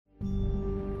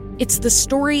It's the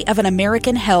story of an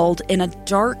American held in a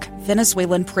dark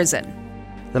Venezuelan prison.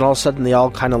 Then all of a sudden they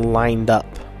all kind of lined up.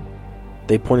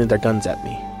 They pointed their guns at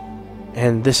me.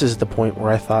 And this is the point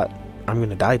where I thought, I'm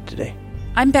going to die today.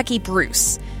 I'm Becky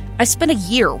Bruce. I spent a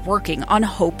year working on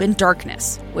Hope in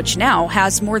Darkness, which now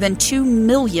has more than 2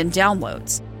 million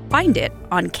downloads. Find it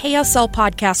on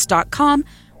kslpodcast.com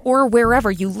or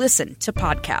wherever you listen to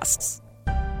podcasts.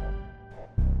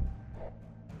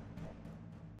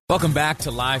 Welcome back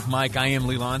to Live Mike. I am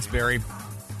Lee Lonsberry.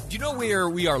 Do you know where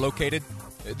we are located?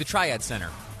 The Triad Center,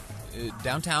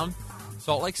 downtown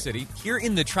Salt Lake City. Here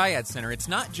in the Triad Center, it's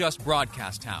not just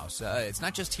Broadcast House. It's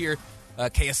not just here,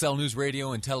 KSL News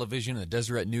Radio and Television and the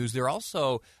Deseret News. There are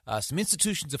also some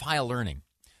institutions of higher learning.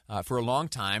 For a long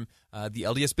time, the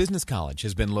LDS Business College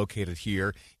has been located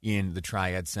here in the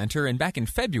Triad Center. And back in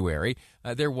February,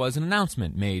 there was an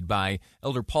announcement made by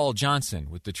Elder Paul Johnson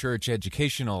with the church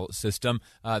educational system,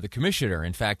 the commissioner,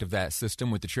 in fact, of that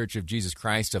system with the Church of Jesus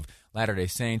Christ of Latter-day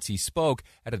Saints. He spoke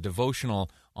at a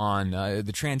devotional on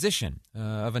the transition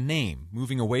of a name,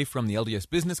 moving away from the LDS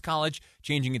Business College,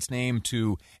 changing its name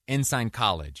to Ensign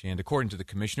College. And according to the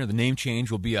commissioner, the name change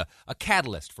will be a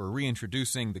catalyst for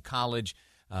reintroducing the college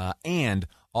and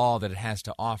all that it has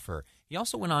to offer. He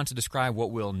also went on to describe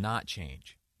what will not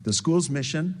change. The school's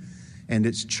mission and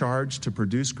its charge to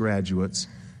produce graduates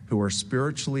who are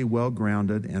spiritually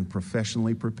well-grounded and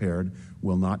professionally prepared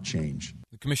will not change.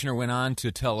 The commissioner went on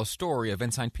to tell a story of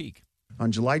Ensign Peak.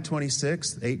 On July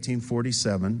 26,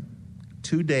 1847,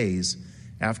 2 days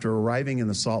after arriving in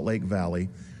the Salt Lake Valley,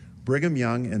 Brigham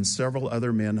Young and several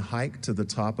other men hiked to the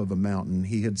top of a mountain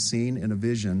he had seen in a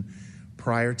vision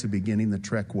prior to beginning the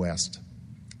trek west.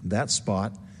 That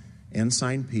spot,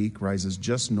 Ensign Peak, rises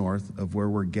just north of where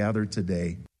we're gathered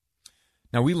today.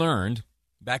 Now, we learned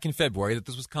back in February that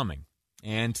this was coming,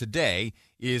 and today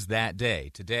is that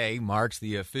day. Today marks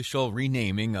the official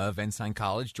renaming of Ensign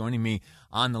College. Joining me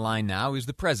on the line now is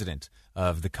the president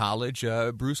of the college,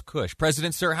 Bruce Kusch.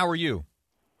 President, sir, how are you?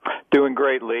 Doing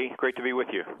great, Lee. Great to be with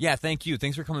you. Yeah, thank you.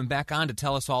 Thanks for coming back on to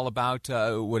tell us all about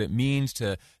what it means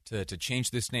to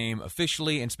change this name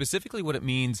officially, and specifically what it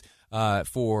means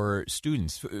for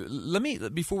students. Let me,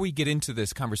 before we get into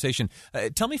this conversation,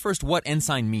 tell me first what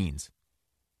Ensign means.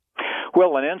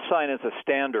 Well, an ensign is a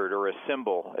standard or a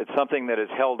symbol. It's something that is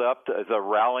held up as a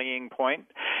rallying point,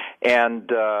 and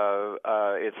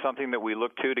it's something that we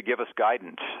look to give us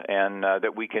guidance, and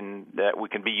that we can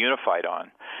be unified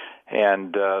on.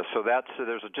 And so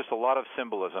there's just a lot of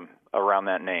symbolism around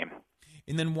that name.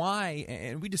 And then why,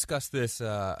 and we discussed this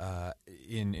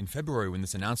in February when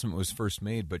this announcement was first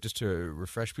made, but just to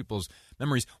refresh people's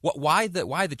memories, why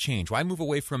the change? Why move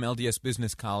away from LDS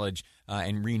Business College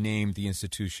and rename the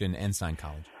institution Ensign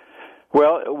College?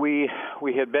 Well, we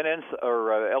had been in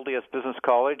LDS Business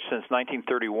College since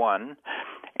 1931,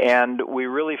 and we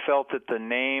really felt that the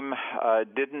name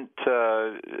didn't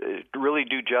really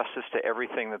do justice to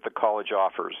everything that the college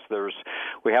offers.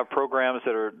 We have programs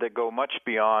that go much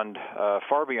beyond,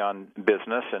 far beyond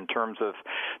business in terms of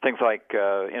things like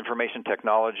information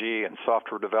technology and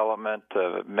software development,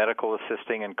 medical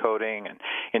assisting and coding, and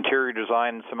interior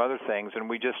design, and some other things. And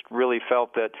we just really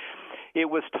felt that it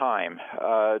was time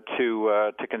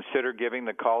to consider giving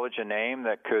the college a name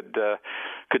that could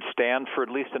stand for at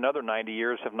least another 90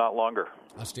 years, if not longer.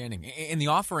 Outstanding. And the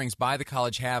offerings by the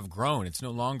college have grown. It's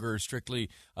no longer strictly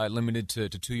limited to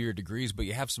 2-year degrees, but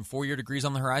you have some 4-year degrees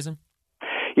on the horizon?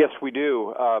 Yes, we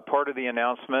do. Part of the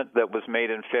announcement that was made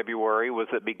in February was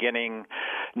that beginning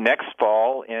next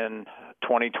fall in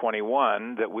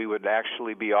 2021 that we would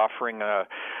actually be offering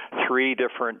 3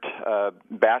 different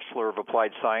Bachelor of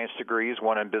Applied Science degrees,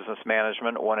 one in business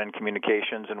management, one in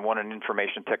communications, and one in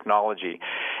information technology.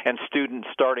 And students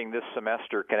starting this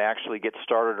semester can actually get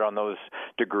started on those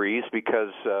degrees because,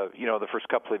 the first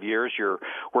couple of years you're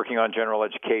working on general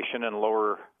education and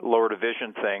lower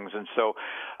division things. And so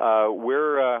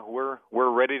we're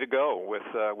ready to go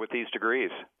with these degrees.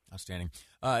 Outstanding.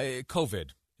 COVID.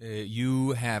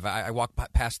 I walk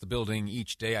past the building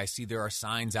each day. I see there are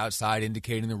signs outside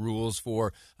indicating the rules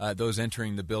for those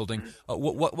entering the building.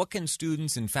 What can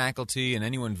students and faculty and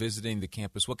anyone visiting the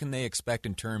campus, what can they expect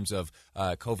in terms of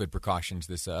COVID precautions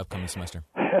this upcoming semester?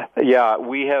 Yeah,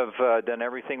 we have done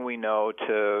everything we know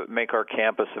to make our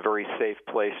campus a very safe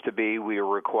place to be. We are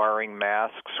requiring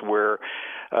masks. We're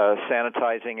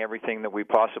sanitizing everything that we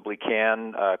possibly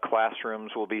can.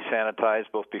 Classrooms will be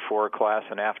sanitized both before a class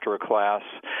and after a class.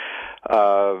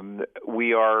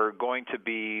 We are going to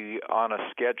be on a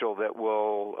schedule that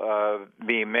will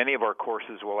be, many of our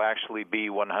courses will actually be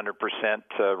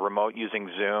 100% remote using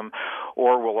Zoom,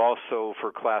 or will also,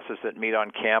 for classes that meet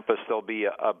on campus, there'll be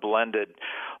a blended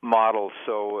model.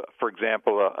 So, for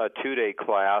example, a 2-day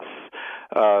class,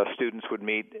 students would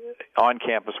meet on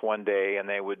campus one day and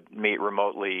they would meet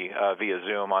remotely via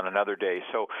Zoom on another day.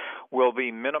 So we'll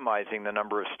be minimizing the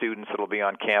number of students that will be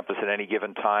on campus at any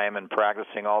given time and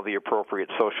practicing all the appropriate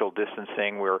social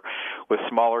distancing. With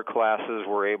smaller classes,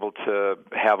 we're able to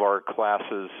have our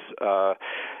classes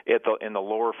in the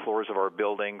lower floors of our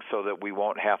building so that we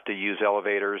won't have to use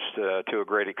elevators to a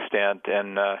great extent,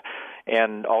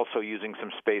 and also using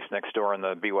some space next door in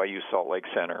the BYU Salt Lake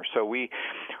Center. So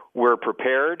we're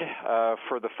prepared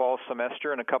for the fall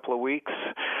semester in a couple of weeks,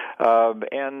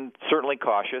 and certainly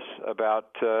cautious about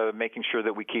making sure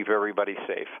that we keep everybody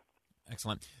safe.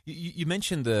 Excellent. You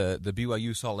mentioned the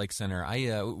BYU Salt Lake Center.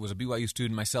 I was a BYU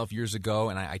student myself years ago,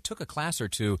 and I took a class or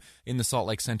two in the Salt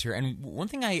Lake Center. And one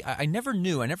thing I never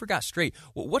knew, I never got straight,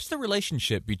 what's the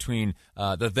relationship between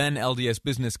the then LDS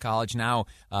Business College, now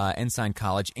Ensign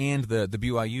College, and the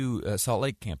BYU Salt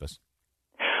Lake campus?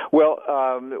 Well,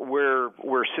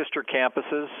 we're sister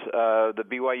campuses. The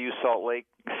BYU Salt Lake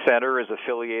Center is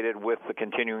affiliated with the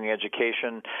Continuing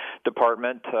Education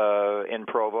Department in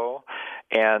Provo,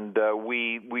 and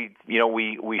we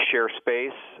share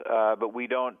space, but we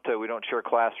don't share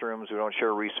classrooms, we don't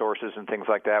share resources and things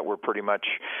like that. We're pretty much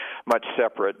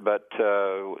separate, but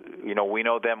we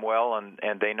know them well,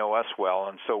 and they know us well,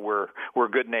 and so we're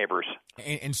good neighbors.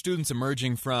 And students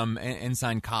emerging from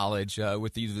Ensign College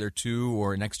with either their 2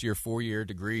 or next year 4-year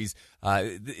degrees,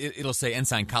 it'll say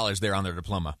Ensign College there on their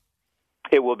diploma.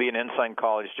 It will be an Ensign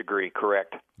College degree,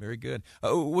 correct. Very good.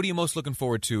 What are you most looking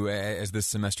forward to as this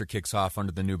semester kicks off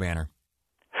under the new banner?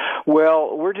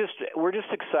 Well, we're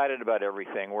just excited about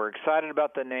everything. We're excited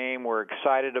about the name. We're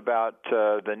excited about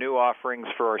the new offerings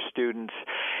for our students,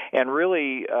 and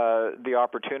really the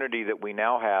opportunity that we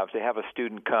now have to have a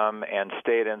student come and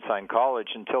stay at Ensign College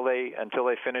until they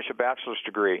finish a bachelor's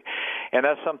degree, and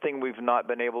that's something we've not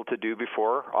been able to do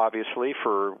before, obviously,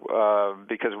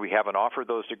 because we haven't offered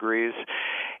those degrees,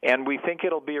 and we think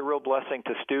it'll be a real blessing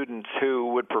to students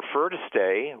who would prefer to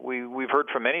stay. We've heard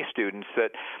from many students that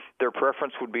their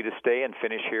preference would be to stay and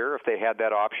finish here if they had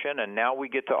that option, and now we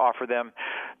get to offer them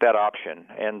that option,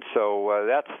 and so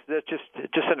that's just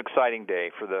an exciting day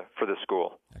for the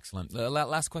school. Excellent.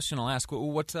 Last question I'll ask: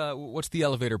 what's the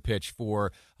elevator pitch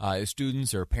for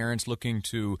students or parents looking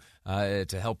to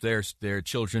help their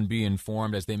children be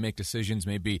informed as they make decisions,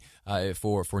 maybe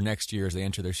for next year as they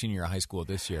enter their senior year of high school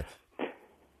this year?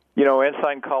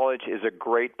 Ensign College is a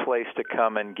great place to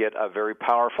come and get a very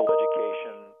powerful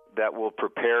education that will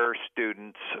prepare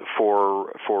students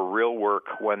for real work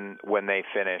when they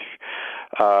finish.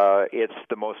 It's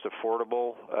the most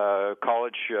affordable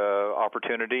college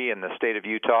opportunity in the state of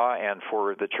Utah, and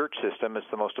for the church system, it's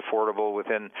the most affordable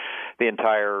within the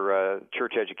entire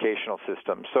church educational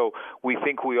system. So we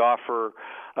think we offer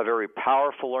a very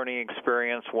powerful learning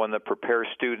experience, one that prepares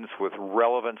students with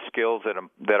relevant skills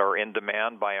that are in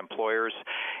demand by employers,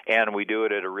 and we do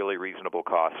it at a really reasonable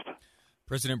cost.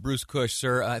 President Bruce Kusch,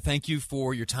 sir, thank you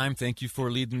for your time. Thank you for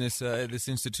leading this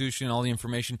institution, all the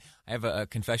information. I have a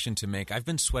confession to make. I've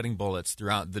been sweating bullets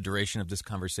throughout the duration of this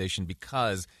conversation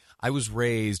because I was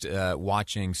raised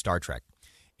watching Star Trek.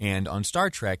 And on Star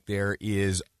Trek, there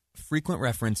is frequent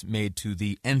reference made to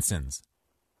the ensigns.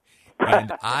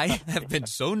 And I have been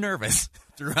so nervous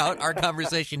throughout our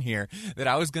conversation here that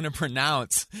I was going to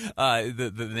pronounce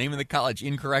the name of the college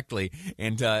incorrectly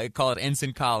and call it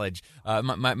Ensign College.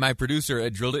 My producer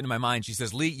drilled it into my mind. She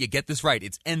says, "Lee, you get this right.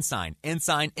 It's Ensign.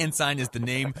 Ensign is the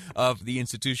name of the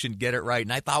institution. Get it right."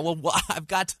 And I thought, well, I've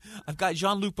got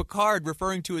Jean-Luc Picard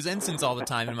referring to his ensigns all the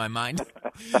time in my mind.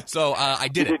 So I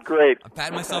did it. You did great. I'm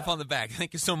patting myself on the back.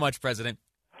 Thank you so much, President.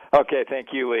 Okay, thank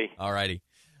you, Lee. All righty.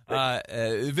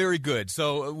 Very good.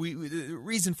 So the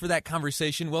reason for that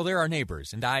conversation, well, they're our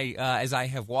neighbors. And I, as I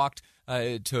have walked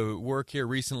to work here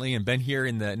recently and been here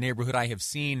in the neighborhood, I have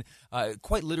seen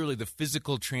quite literally the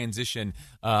physical transition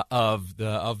of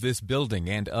this building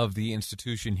and of the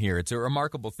institution here. It's a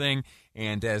remarkable thing.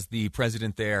 And as the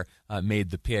president there made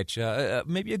the pitch,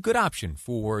 maybe a good option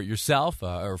for yourself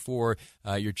or for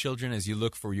your children as you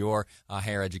look for your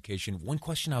higher education. One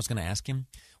question I was going to ask him: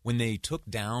 when they took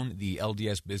down the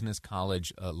LDS Business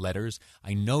College letters,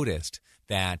 I noticed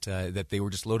that they were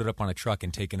just loaded up on a truck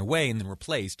and taken away and then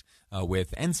replaced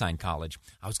with Ensign College.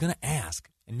 I was going to ask,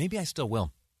 and maybe I still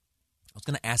will, I was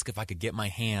going to ask if I could get my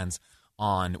hands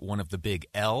on one of the big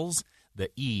L's, the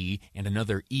E, and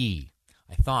another E.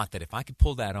 I thought that if I could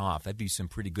pull that off, that'd be some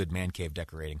pretty good man cave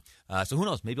decorating. So who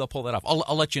knows? Maybe I'll pull that off.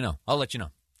 I'll let you know.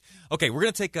 Okay, we're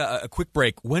going to take a quick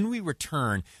break. When we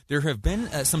return, there have been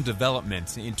some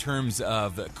developments in terms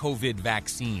of COVID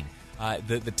vaccine.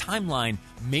 The timeline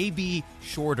may be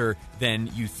shorter than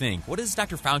you think. What does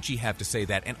Dr. Fauci have to say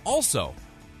that? And also,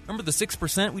 remember the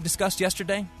 6% we discussed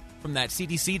yesterday from that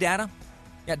CDC data?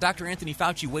 Yeah, Dr. Anthony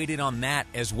Fauci weighed in on that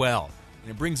as well. And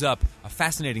it brings up a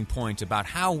fascinating point about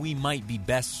how we might be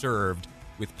best served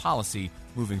with policy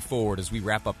moving forward as we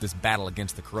wrap up this battle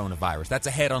against the coronavirus. That's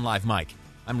ahead on Live Mike.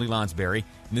 I'm Lee Lonsberry,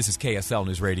 and this is KSL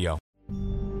News Radio.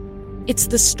 It's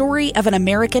the story of an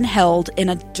American held in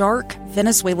a dark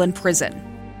Venezuelan prison.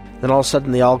 Then all of a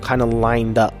sudden they all kind of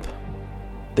lined up.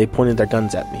 They pointed their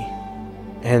guns at me.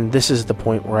 And this is the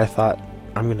point where I thought,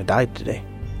 I'm going to die today.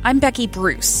 I'm Becky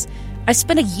Bruce. I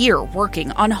spent a year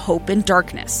working on Hope in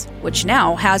Darkness, which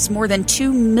now has more than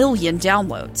 2 million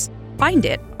downloads. Find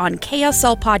it on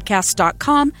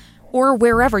kslpodcast.com or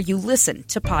wherever you listen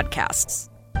to podcasts.